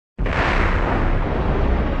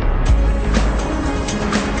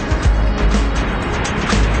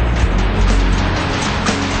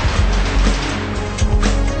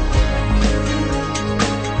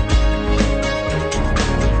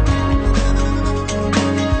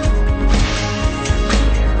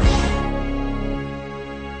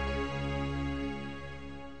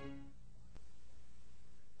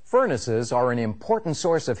Furnaces are an important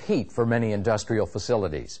source of heat for many industrial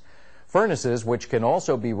facilities. Furnaces, which can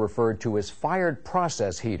also be referred to as fired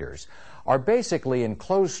process heaters, are basically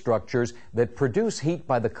enclosed structures that produce heat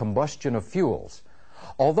by the combustion of fuels.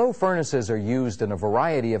 Although furnaces are used in a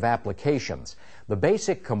variety of applications, the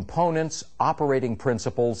basic components, operating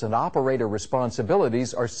principles, and operator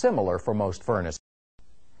responsibilities are similar for most furnaces.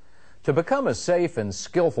 To become a safe and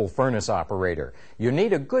skillful furnace operator, you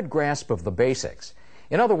need a good grasp of the basics.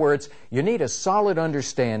 In other words, you need a solid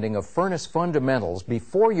understanding of furnace fundamentals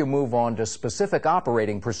before you move on to specific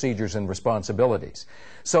operating procedures and responsibilities.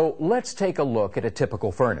 So let's take a look at a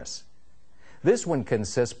typical furnace. This one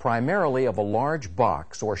consists primarily of a large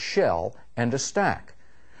box or shell and a stack.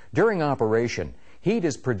 During operation, heat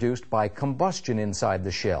is produced by combustion inside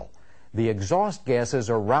the shell. The exhaust gases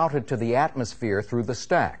are routed to the atmosphere through the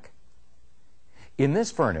stack. In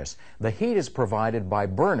this furnace, the heat is provided by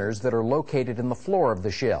burners that are located in the floor of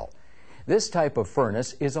the shell. This type of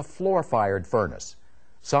furnace is a floor-fired furnace.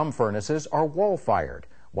 Some furnaces are wall-fired,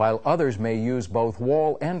 while others may use both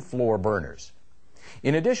wall and floor burners.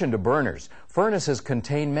 In addition to burners, furnaces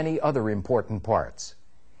contain many other important parts.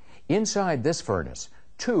 Inside this furnace,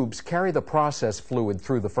 tubes carry the process fluid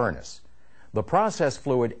through the furnace. The process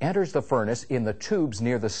fluid enters the furnace in the tubes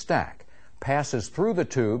near the stack, passes through the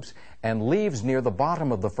tubes, and leaves near the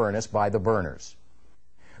bottom of the furnace by the burners.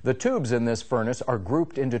 The tubes in this furnace are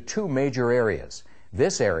grouped into two major areas.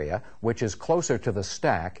 This area, which is closer to the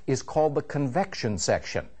stack, is called the convection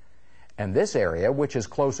section, and this area, which is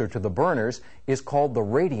closer to the burners, is called the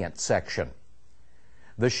radiant section.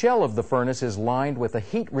 The shell of the furnace is lined with a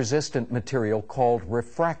heat-resistant material called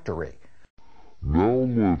refractory. Now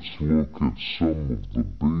let's look at some of the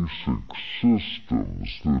basic systems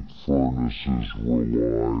that furnaces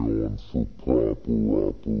rely on for proper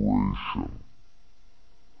operation.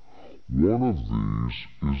 One of these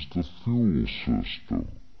is the fuel system,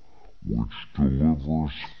 which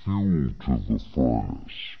delivers fuel to the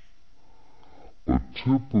furnace. A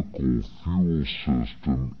typical fuel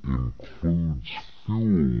system includes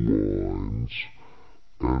fuel lines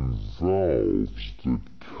and valves that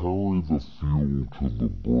carry the fuel to the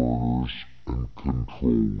burners and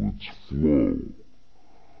control its flow.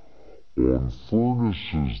 On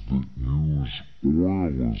furnaces that use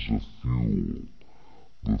oil as a fuel,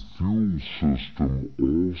 the fuel system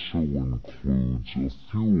also includes a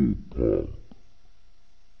fuel pump.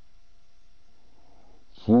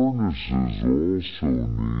 Furnaces also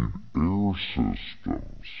need air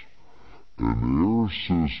systems. An air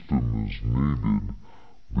system is needed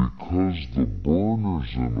because the burners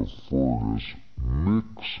in a furnace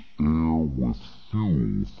mix air with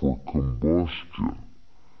fuel for combustion.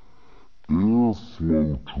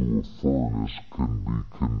 Airflow to a furnace can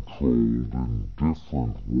be controlled in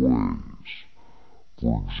different ways.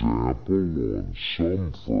 For example, on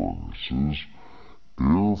some furnaces,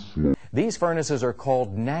 airflow... These furnaces are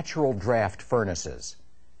called natural draft furnaces.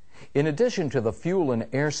 In addition to the fuel and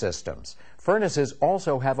air systems, furnaces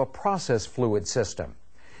also have a process fluid system.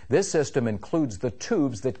 This system includes the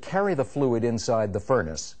tubes that carry the fluid inside the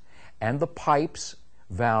furnace, and the pipes,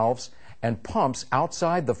 valves, and pumps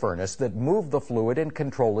outside the furnace that move the fluid and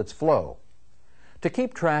control its flow. To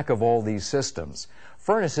keep track of all these systems,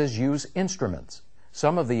 furnaces use instruments.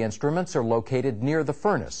 Some of the instruments are located near the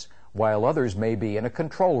furnace, while others may be in a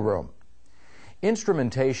control room.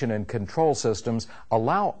 Instrumentation and control systems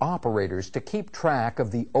allow operators to keep track of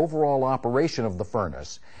the overall operation of the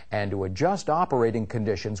furnace and to adjust operating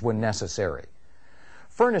conditions when necessary.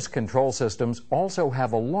 Furnace control systems also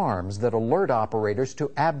have alarms that alert operators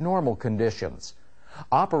to abnormal conditions.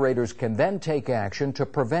 Operators can then take action to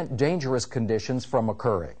prevent dangerous conditions from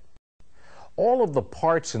occurring. All of the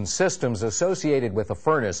parts and systems associated with a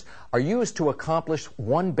furnace are used to accomplish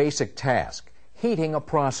one basic task: heating a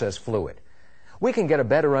process fluid. We can get a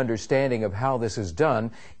better understanding of how this is done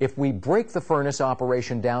if we break the furnace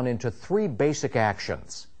operation down into three basic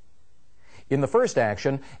actions. In the first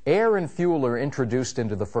action, air and fuel are introduced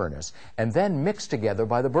into the furnace and then mixed together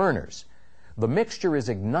by the burners. The mixture is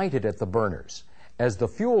ignited at the burners. As the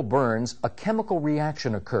fuel burns, a chemical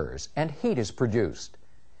reaction occurs and heat is produced.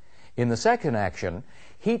 In the second action,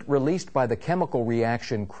 heat released by the chemical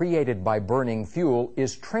reaction created by burning fuel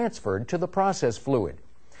is transferred to the process fluid.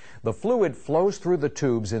 The fluid flows through the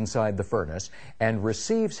tubes inside the furnace and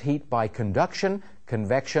receives heat by conduction,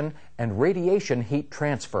 convection, and radiation heat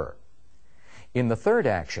transfer. In the third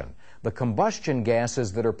action, the combustion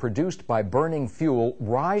gases that are produced by burning fuel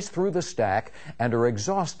rise through the stack and are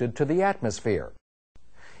exhausted to the atmosphere.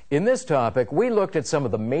 In this topic, we looked at some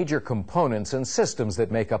of the major components and systems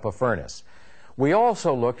that make up a furnace. We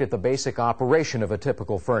also looked at the basic operation of a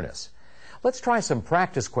typical furnace. Let's try some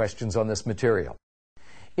practice questions on this material.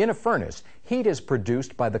 In a furnace, heat is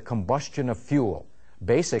produced by the combustion of fuel.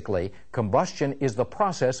 Basically, combustion is the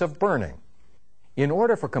process of burning. In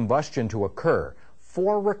order for combustion to occur,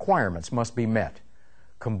 4 requirements must be met.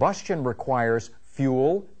 Combustion requires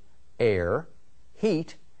fuel, air,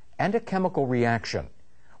 heat, and a chemical reaction.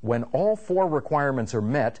 When all 4 requirements are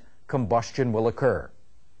met, combustion will occur.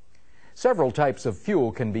 Several types of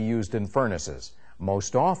fuel can be used in furnaces.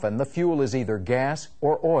 Most often, the fuel is either gas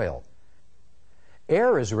or oil.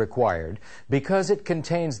 Air is required because it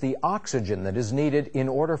contains the oxygen that is needed in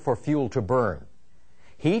order for fuel to burn.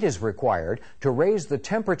 Heat is required to raise the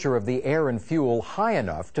temperature of the air and fuel high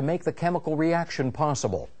enough to make the chemical reaction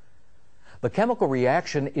possible. The chemical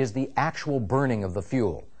reaction is the actual burning of the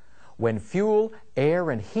fuel. When fuel,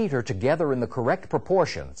 air, and heat are together in the correct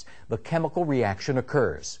proportions, the chemical reaction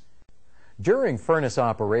occurs. During furnace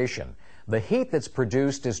operation, the heat that's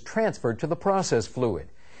produced is transferred to the process fluid.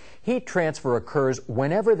 Heat transfer occurs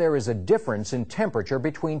whenever there is a difference in temperature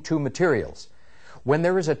between 2 materials. When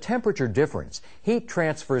there is a temperature difference, heat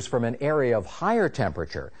transfers from an area of higher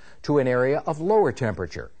temperature to an area of lower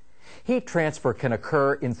temperature. Heat transfer can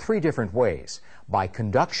occur in 3 different ways: by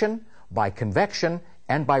conduction, by convection,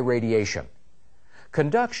 and by radiation.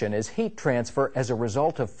 Conduction is heat transfer as a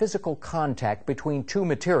result of physical contact between 2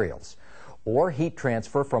 materials, or heat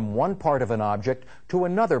transfer from one part of an object to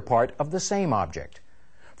another part of the same object.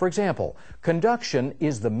 For example, conduction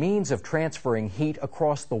is the means of transferring heat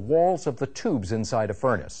across the walls of the tubes inside a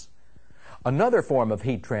furnace. Another form of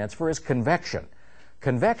heat transfer is convection.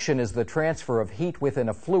 Convection is the transfer of heat within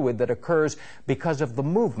a fluid that occurs because of the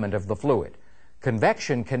movement of the fluid.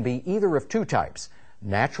 Convection can be either of 2 types: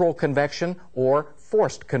 natural convection or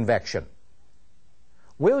forced convection.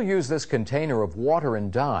 We'll use this container of water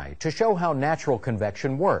and dye to show how natural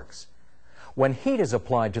convection works. When heat is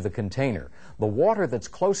applied to the container, the water that's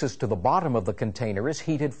closest to the bottom of the container is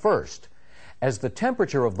heated first. As the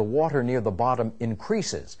temperature of the water near the bottom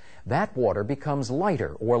increases, that water becomes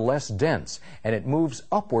lighter or less dense, and it moves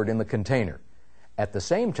upward in the container. At the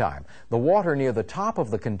same time, the water near the top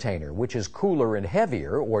of the container, which is cooler and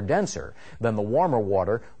heavier or denser than the warmer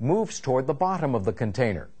water, moves toward the bottom of the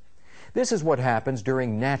container. This is what happens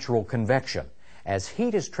during natural convection. As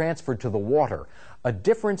heat is transferred to the water, a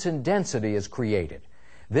difference in density is created.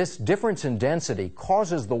 This difference in density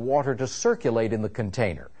causes the water to circulate in the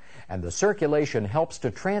container, and the circulation helps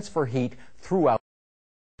to transfer heat throughout.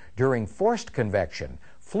 During forced convection,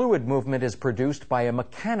 fluid movement is produced by a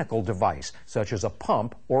mechanical device, such as a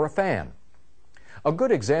pump or a fan. A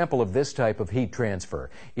good example of this type of heat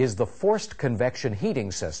transfer is the forced convection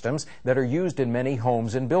heating systems that are used in many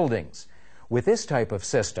homes and buildings. With this type of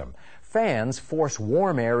system, fans force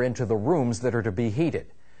warm air into the rooms that are to be heated.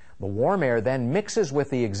 The warm air then mixes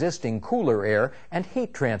with the existing cooler air and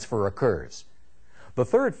heat transfer occurs. The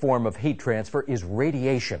third form of heat transfer is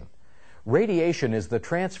radiation. Radiation is the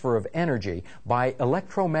transfer of energy by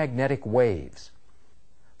electromagnetic waves.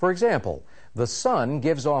 For example, the sun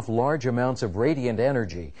gives off large amounts of radiant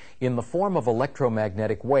energy in the form of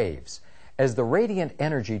electromagnetic waves. As the radiant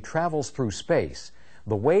energy travels through space,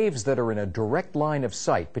 the waves that are in a direct line of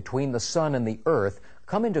sight between the sun and the earth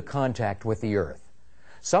come into contact with the earth.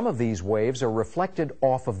 Some of these waves are reflected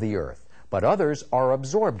off of the earth, but others are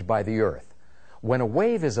absorbed by the earth. When a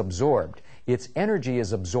wave is absorbed, its energy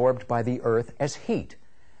is absorbed by the earth as heat.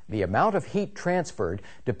 The amount of heat transferred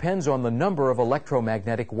depends on the number of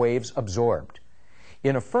electromagnetic waves absorbed.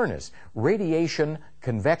 In a furnace, radiation,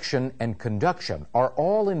 convection, and conduction are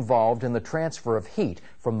all involved in the transfer of heat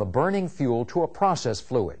from the burning fuel to a process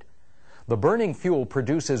fluid. The burning fuel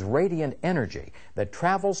produces radiant energy that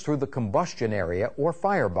travels through the combustion area or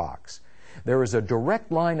firebox. There is a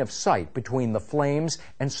direct line of sight between the flames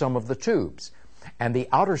and some of the tubes, and the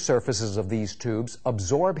outer surfaces of these tubes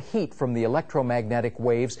absorb heat from the electromagnetic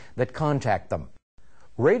waves that contact them.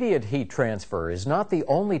 Radiant heat transfer is not the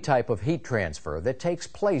only type of heat transfer that takes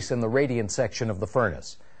place in the radiant section of the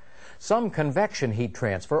furnace. Some convection heat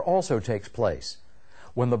transfer also takes place.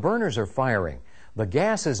 When the burners are firing, the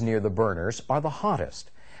gases near the burners are the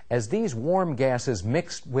hottest. As these warm gases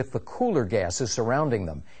mix with the cooler gases surrounding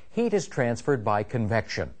them, heat is transferred by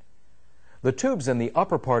convection. The tubes in the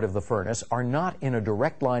upper part of the furnace are not in a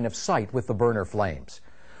direct line of sight with the burner flames.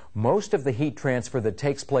 Most of the heat transfer that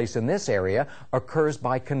takes place in this area occurs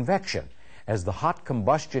by convection, as the hot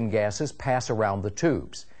combustion gases pass around the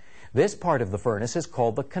tubes. This part of the furnace is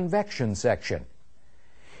called the convection section.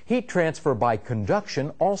 Heat transfer by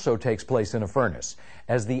conduction also takes place in a furnace,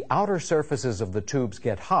 as the outer surfaces of the tubes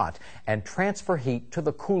get hot and transfer heat to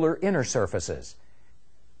the cooler inner surfaces.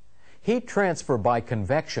 Heat transfer by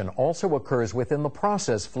convection also occurs within the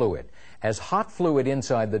process fluid, as hot fluid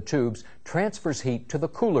inside the tubes transfers heat to the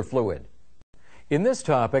cooler fluid. In this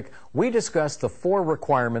topic, we discussed the 4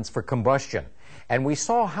 requirements for combustion, and we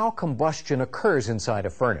saw how combustion occurs inside a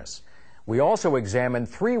furnace. We also examined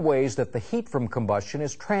 3 ways that the heat from combustion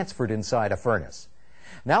is transferred inside a furnace.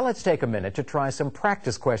 Now let's take a minute to try some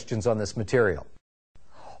practice questions on this material.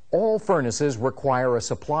 All furnaces require a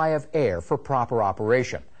supply of air for proper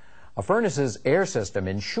operation. A furnace's air system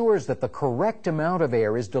ensures that the correct amount of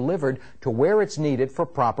air is delivered to where it's needed for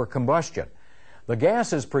proper combustion. The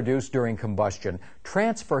gases produced during combustion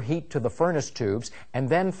transfer heat to the furnace tubes and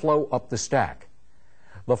then flow up the stack.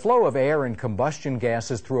 The flow of air and combustion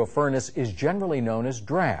gases through a furnace is generally known as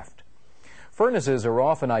draft. Furnaces are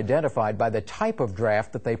often identified by the type of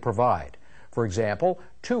draft that they provide. For example,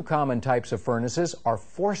 2 common types of furnaces are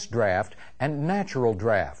forced draft and natural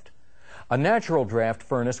draft. A natural draft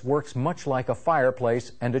furnace works much like a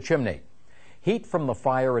fireplace and a chimney. Heat from the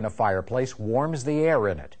fire in a fireplace warms the air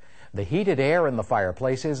in it. The heated air in the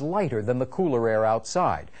fireplace is lighter than the cooler air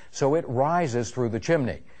outside, so it rises through the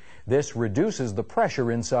chimney. This reduces the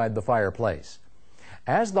pressure inside the fireplace.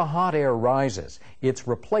 As the hot air rises, it's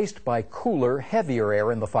replaced by cooler, heavier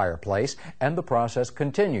air in the fireplace, and the process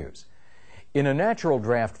continues. In a natural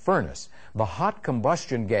draft furnace, the hot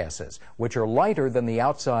combustion gases, which are lighter than the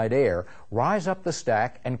outside air, rise up the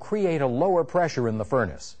stack and create a lower pressure in the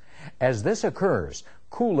furnace. As this occurs,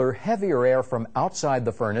 cooler, heavier air from outside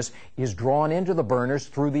the furnace is drawn into the burners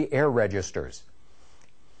through the air registers.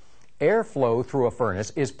 Airflow through a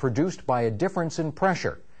furnace is produced by a difference in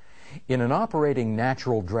pressure. In an operating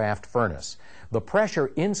natural draft furnace, the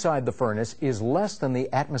pressure inside the furnace is less than the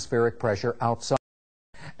atmospheric pressure outside.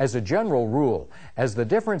 As a general rule, as the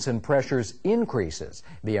difference in pressures increases,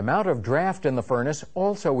 the amount of draft in the furnace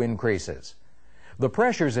also increases. The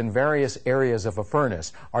pressures in various areas of a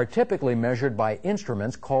furnace are typically measured by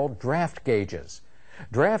instruments called draft gauges.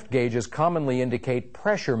 Draft gauges commonly indicate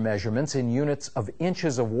pressure measurements in units of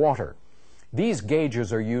inches of water. These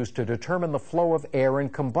gauges are used to determine the flow of air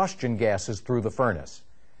and combustion gases through the furnace.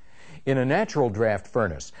 In a natural draft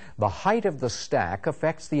furnace, the height of the stack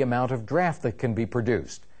affects the amount of draft that can be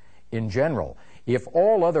produced. In general, if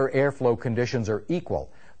all other airflow conditions are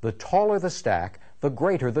equal, the taller the stack, the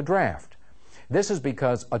greater the draft. This is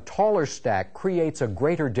because a taller stack creates a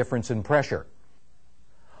greater difference in pressure.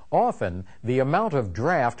 Often, the amount of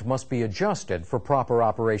draft must be adjusted for proper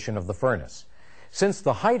operation of the furnace. Since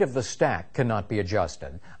the height of the stack cannot be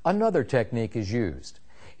adjusted, another technique is used.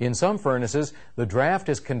 In some furnaces, the draft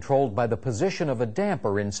is controlled by the position of a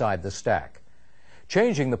damper inside the stack.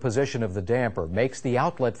 Changing the position of the damper makes the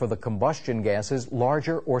outlet for the combustion gases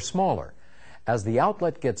larger or smaller. As the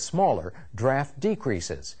outlet gets smaller, draft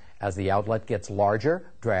decreases. As the outlet gets larger,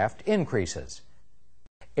 draft increases.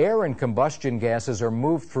 Air and combustion gases are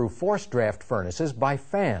moved through forced draft furnaces by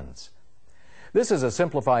fans. This is a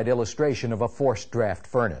simplified illustration of a forced draft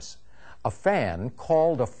furnace. A fan,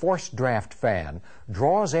 called a forced draft fan,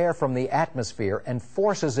 draws air from the atmosphere and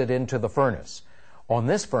forces it into the furnace. On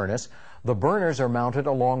this furnace, the burners are mounted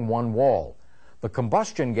along one wall. The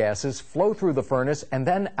combustion gases flow through the furnace and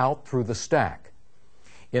then out through the stack.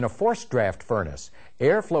 In a forced draft furnace,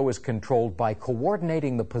 airflow is controlled by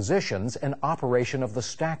coordinating the positions and operation of the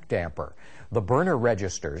stack damper, the burner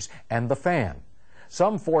registers, and the fan.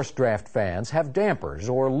 Some forced draft fans have dampers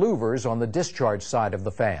or louvers on the discharge side of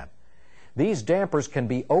the fan. These dampers can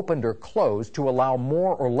be opened or closed to allow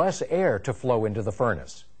more or less air to flow into the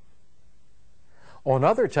furnace. On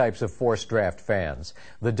other types of forced draft fans,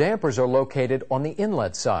 the dampers are located on the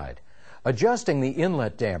inlet side. Adjusting the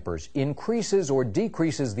inlet dampers increases or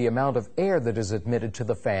decreases the amount of air that is admitted to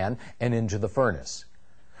the fan and into the furnace.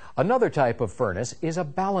 Another type of furnace is a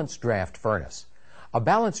balanced draft furnace. A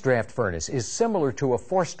balanced draft furnace is similar to a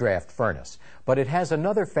forced draft furnace, but it has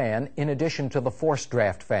another fan in addition to the forced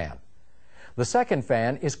draft fan. The second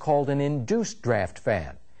fan is called an induced draft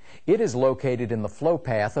fan. It is located in the flow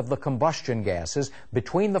path of the combustion gases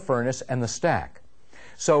between the furnace and the stack.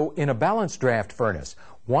 So, in a balanced draft furnace,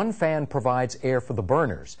 one fan provides air for the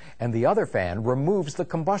burners, and the other fan removes the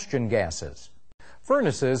combustion gases.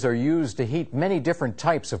 Furnaces are used to heat many different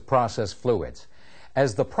types of process fluids.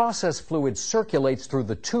 As the process fluid circulates through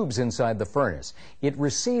the tubes inside the furnace, it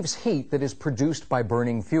receives heat that is produced by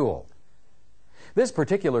burning fuel. This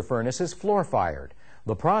particular furnace is floor-fired.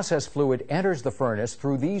 The process fluid enters the furnace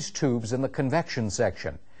through these tubes in the convection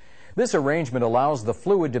section. This arrangement allows the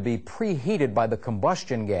fluid to be preheated by the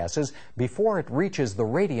combustion gases before it reaches the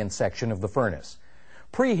radiant section of the furnace.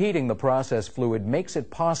 Preheating the process fluid makes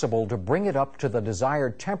it possible to bring it up to the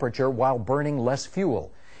desired temperature while burning less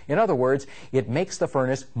fuel. In other words, it makes the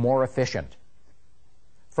furnace more efficient.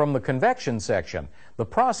 From the convection section, the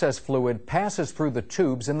process fluid passes through the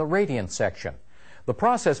tubes in the radiant section. The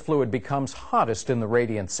process fluid becomes hottest in the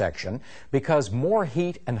radiant section because more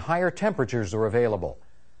heat and higher temperatures are available.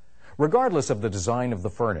 Regardless of the design of the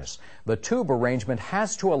furnace, the tube arrangement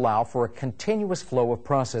has to allow for a continuous flow of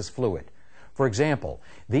process fluid. For example,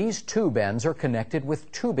 these tube ends are connected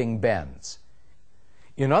with tubing bends.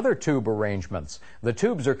 In other tube arrangements, the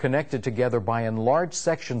tubes are connected together by enlarged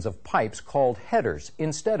sections of pipes called headers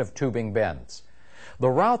instead of tubing bends. The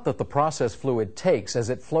route that the process fluid takes as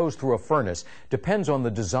it flows through a furnace depends on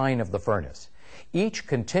the design of the furnace. Each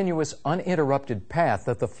continuous, uninterrupted path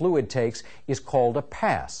that the fluid takes is called a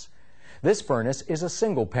pass. This furnace is a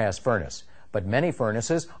single-pass furnace, but many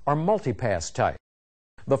furnaces are multi-pass type.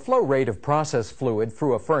 The flow rate of process fluid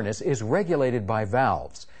through a furnace is regulated by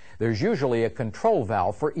valves. There's usually a control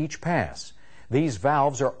valve for each pass. These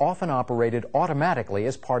valves are often operated automatically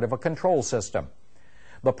as part of a control system.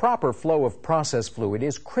 The proper flow of process fluid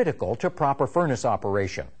is critical to proper furnace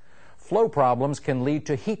operation. Flow problems can lead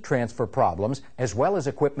to heat transfer problems as well as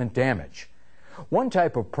equipment damage. One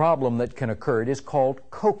type of problem that can occur is called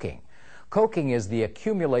coking. Coking is the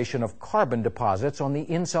accumulation of carbon deposits on the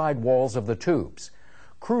inside walls of the tubes.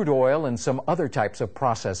 Crude oil and some other types of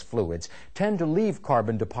process fluids tend to leave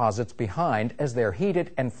carbon deposits behind as they're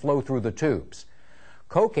heated and flow through the tubes.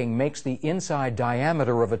 Coking makes the inside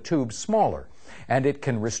diameter of a tube smaller, and it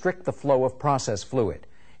can restrict the flow of process fluid.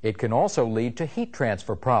 It can also lead to heat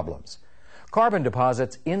transfer problems. Carbon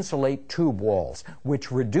deposits insulate tube walls,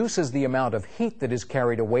 which reduces the amount of heat that is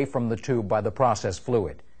carried away from the tube by the process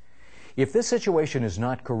fluid. If this situation is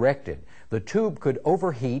not corrected, the tube could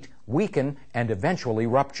overheat, weaken, and eventually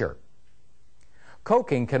rupture.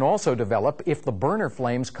 Coking can also develop if the burner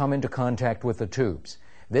flames come into contact with the tubes.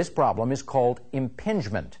 This problem is called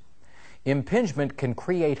impingement. Impingement can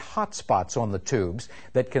create hot spots on the tubes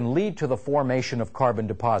that can lead to the formation of carbon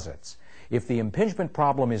deposits. If the impingement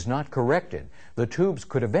problem is not corrected, the tubes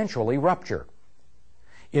could eventually rupture.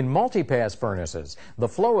 In multi-pass furnaces, the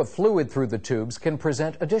flow of fluid through the tubes can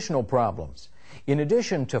present additional problems. In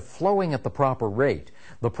addition to flowing at the proper rate,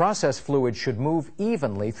 the process fluid should move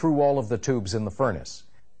evenly through all of the tubes in the furnace.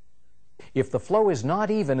 If the flow is not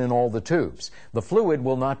even in all the tubes, the fluid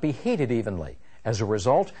will not be heated evenly. As a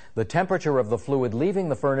result, the temperature of the fluid leaving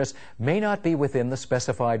the furnace may not be within the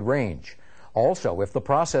specified range. Also, if the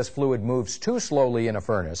process fluid moves too slowly in a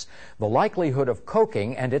furnace, the likelihood of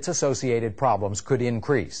coking and its associated problems could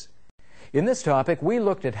increase. In this topic, we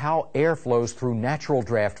looked at how air flows through natural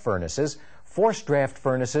draft furnaces, forced draft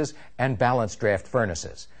furnaces, and balanced draft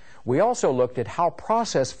furnaces. We also looked at how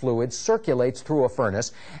process fluid circulates through a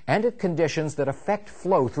furnace and at conditions that affect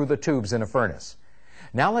flow through the tubes in a furnace.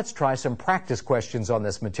 Now let's try some practice questions on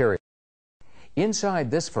this material.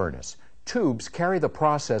 Inside this furnace, tubes carry the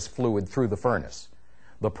process fluid through the furnace.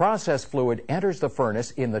 The process fluid enters the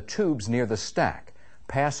furnace in the tubes near the stack,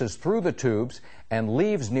 passes through the tubes, and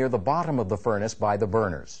leaves near the bottom of the furnace by the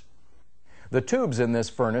burners. The tubes in this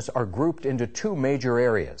furnace are grouped into two major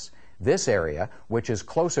areas. This area, which is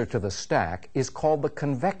closer to the stack, is called the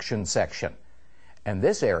convection section. And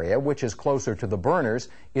this area, which is closer to the burners,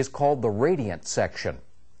 is called the radiant section.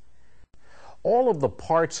 All of the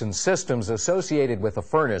parts and systems associated with a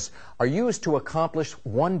furnace are used to accomplish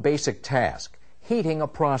one basic task, heating a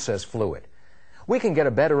process fluid. We can get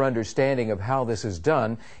a better understanding of how this is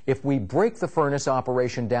done if we break the furnace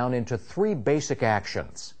operation down into three basic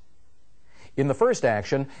actions. In the first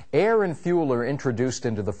action, air and fuel are introduced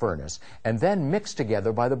into the furnace and then mixed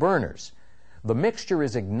together by the burners. The mixture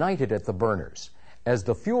is ignited at the burners. As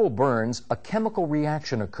the fuel burns, a chemical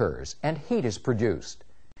reaction occurs and heat is produced.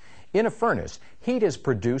 In a furnace, heat is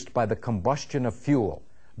produced by the combustion of fuel.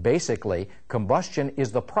 Basically, combustion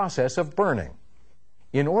is the process of burning.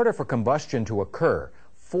 In order for combustion to occur,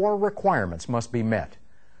 four requirements must be met.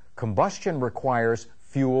 Combustion requires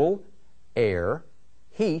fuel, air,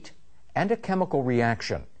 heat, and a chemical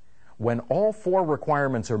reaction. When all four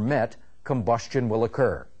requirements are met, combustion will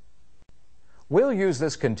occur. We'll use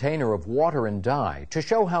this container of water and dye to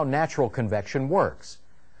show how natural convection works.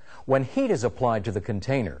 When heat is applied to the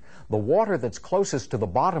container, the water that's closest to the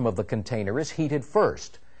bottom of the container is heated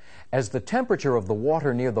first. As the temperature of the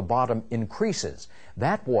water near the bottom increases,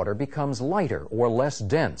 that water becomes lighter or less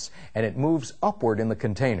dense, and it moves upward in the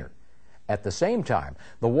container. At the same time,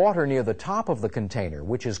 the water near the top of the container,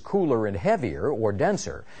 which is cooler and heavier or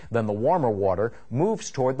denser than the warmer water, moves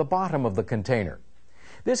toward the bottom of the container.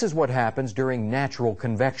 This is what happens during natural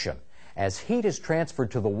convection. As heat is transferred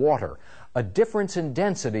to the water, a difference in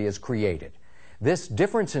density is created. This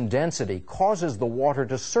difference in density causes the water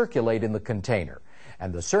to circulate in the container,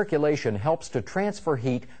 and the circulation helps to transfer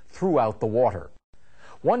heat throughout the water.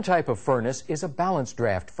 One type of furnace is a balanced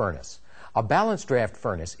draft furnace. A balanced draft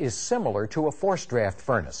furnace is similar to a forced draft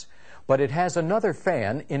furnace, but it has another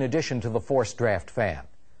fan in addition to the forced draft fan.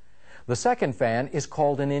 The second fan is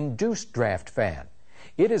called an induced draft fan.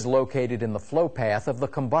 It is located in the flow path of the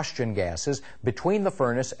combustion gases between the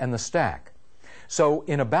furnace and the stack. So,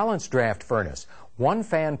 in a balanced draft furnace, one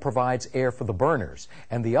fan provides air for the burners,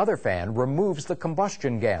 and the other fan removes the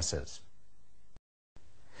combustion gases.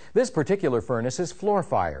 This particular furnace is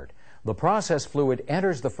floor-fired. The process fluid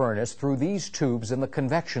enters the furnace through these tubes in the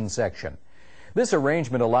convection section. This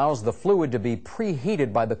arrangement allows the fluid to be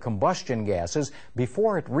preheated by the combustion gases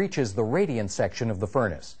before it reaches the radiant section of the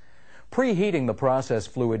furnace. Preheating the process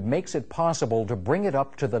fluid makes it possible to bring it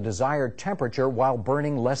up to the desired temperature while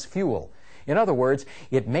burning less fuel. In other words,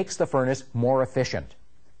 it makes the furnace more efficient.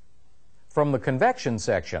 From the convection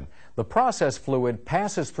section, the process fluid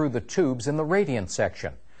passes through the tubes in the radiant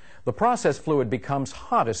section. The process fluid becomes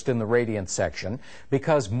hottest in the radiant section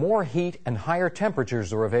because more heat and higher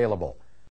temperatures are available.